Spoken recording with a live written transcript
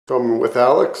So I'm with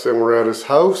Alex and we're at his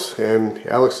house, and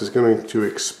Alex is going to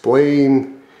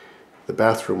explain the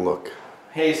bathroom look.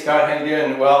 Hey Scott, how you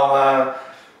doing? Well,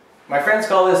 my friends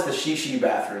call this the shishi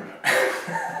bathroom.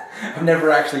 I've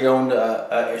never actually owned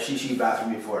a shishi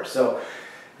bathroom before. So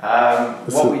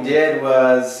what we did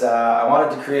was I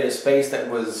wanted to create a space that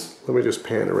was... Let me just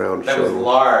pan around. That was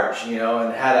large, you know,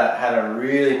 and had a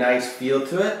really nice feel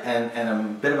to it, and a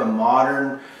bit of a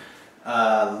modern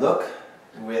look.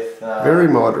 With very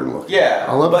modern look. Yeah,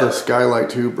 I love the skylight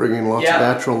too, bringing lots of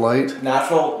natural light.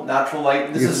 Natural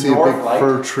light. This is north light. You can see a big light.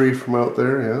 fir tree from out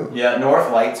there. Yeah. Yeah, north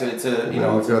light. So it's a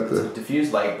it's the a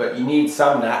diffused light, but you need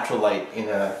some natural light in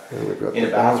a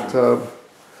bathroom. Bathtub.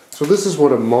 So this is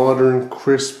what a modern,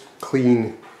 crisp,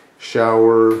 clean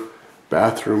shower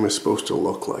bathroom is supposed to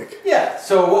look like. Yeah.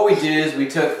 So what we did is we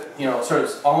took sort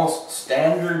of almost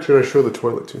standard. Should I show the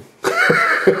toilet too?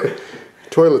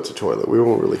 Toilet's a toilet. We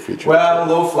won't really feature. Well,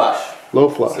 low flush. Low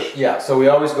flush. So, yeah. So we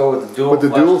always go with the dual. With the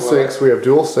dual sinks, we have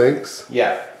dual sinks.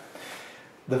 Yeah.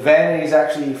 The vanity is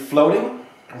actually floating.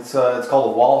 It's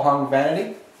called a wall hung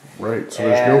vanity. Right. So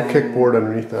there's no kickboard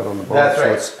underneath that on the bottom. That's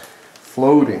right. So it's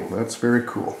floating. That's very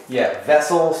cool. Yeah.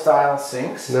 Vessel style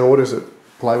sinks. Now what is it?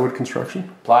 Plywood construction?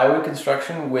 Plywood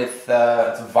construction with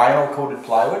it's vinyl coated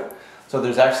plywood. So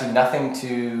there's actually nothing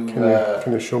to.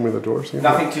 Can you show me the doors here?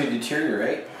 Nothing to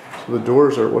deteriorate. So the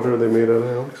doors are, what are they made out of,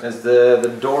 Alex? As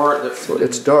the door... So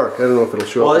it's dark. I don't know if it'll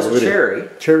show up. Well, it's cherry.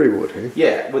 Cherry wood, hey?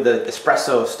 Yeah, with the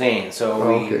espresso stain.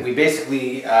 So we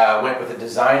basically went with a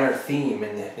designer theme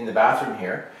in the bathroom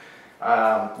here.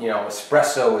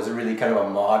 Espresso is a really kind of a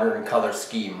modern color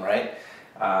scheme, right?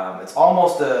 It's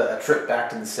almost a trip back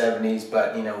to the 70s,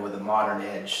 but with a modern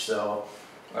edge. So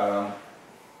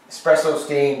espresso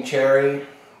stain, cherry,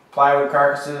 plywood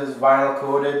carcasses, vinyl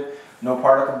coated, no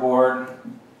particle board.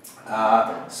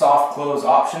 Soft close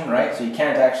option, right? So you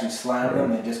can't actually slam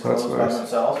them; they just close by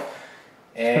themselves.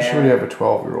 And especially when you have a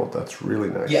 12-year-old, that's really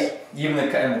nice. Yeah, even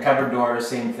the cupboard door,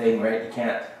 same thing, right? You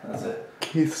can't. That's it.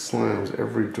 Keith slams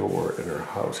every door in our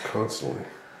house constantly.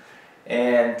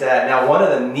 And now one of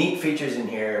the neat features in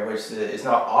here, which is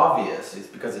not obvious, is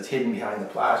because it's hidden behind the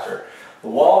plaster. The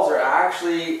walls are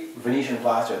actually Venetian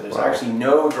plaster. There's actually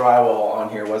no drywall on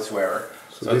here whatsoever.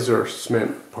 So these are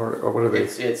cement part, or what are they?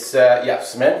 It's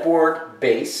cement board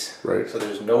base. Right. So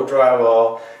there's no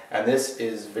drywall, and this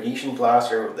is Venetian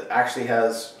plaster that actually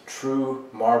has true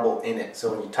marble in it. So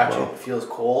when you touch it, it feels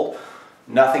cold.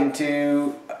 Nothing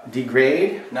to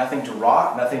degrade, nothing to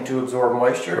rot, nothing to absorb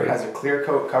moisture. Right. It has a clear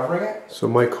coat covering it. So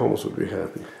Mike Holmes would be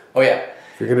happy. Oh yeah.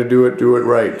 If you're gonna do it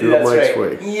right. Do it Mike's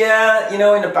way. Yeah,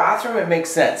 in a bathroom it makes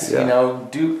sense. Yeah.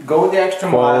 Go the extra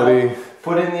mile.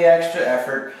 Put in the extra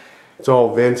effort. It's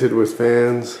all vented with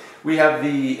fans. We have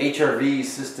the HRV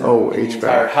system in the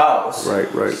entire house.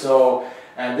 Right. So,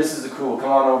 and this is the cool. Come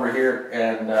on over here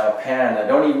and pan. I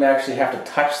don't even actually have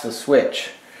to touch the switch.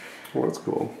 Well, that's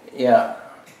cool. Yeah.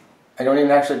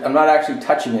 I'm not actually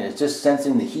touching it. It's just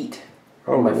sensing the heat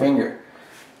on my finger.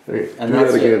 Hey, and do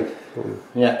that's that again.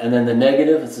 Yeah, and then the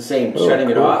negative, it's the same.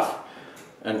 Shutting it off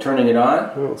and turning it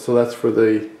on. Oh, so that's for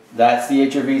the... That's the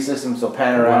HRV system, so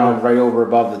pan around right over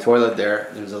above the toilet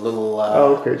there. There's a little...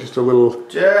 just a little...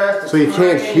 So you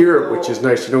can't hear it, which is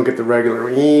nice. You don't get the regular...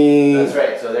 That's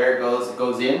right. So there it goes. It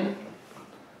goes in.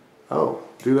 Oh,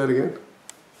 do that again.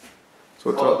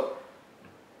 So it's up.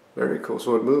 Very cool.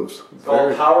 So it moves. It's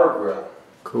called Power Grill.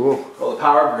 Cool. Well, the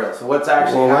Power Grill. So what's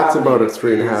actually that's about a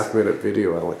 3.5 minute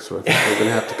video, Alex. So I think we're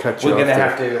gonna have to cut you off. We're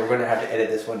gonna have to edit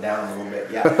this one down a little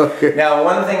bit. Yeah. Okay. Now,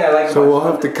 one thing I like. So we'll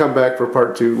have to come back for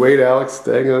part 2. Wait, Alex,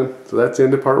 hang on. So that's the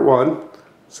end of part 1.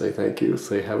 Say thank you.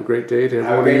 Say have a great day to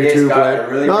everyone on YouTube.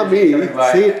 Really not me.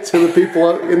 See it to the people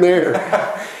out in there.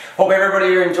 Hope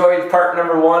everybody enjoyed part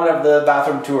number 1 of the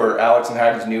bathroom tour, Alex and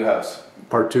Heidi's new house.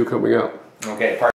 Part 2 coming out. Okay.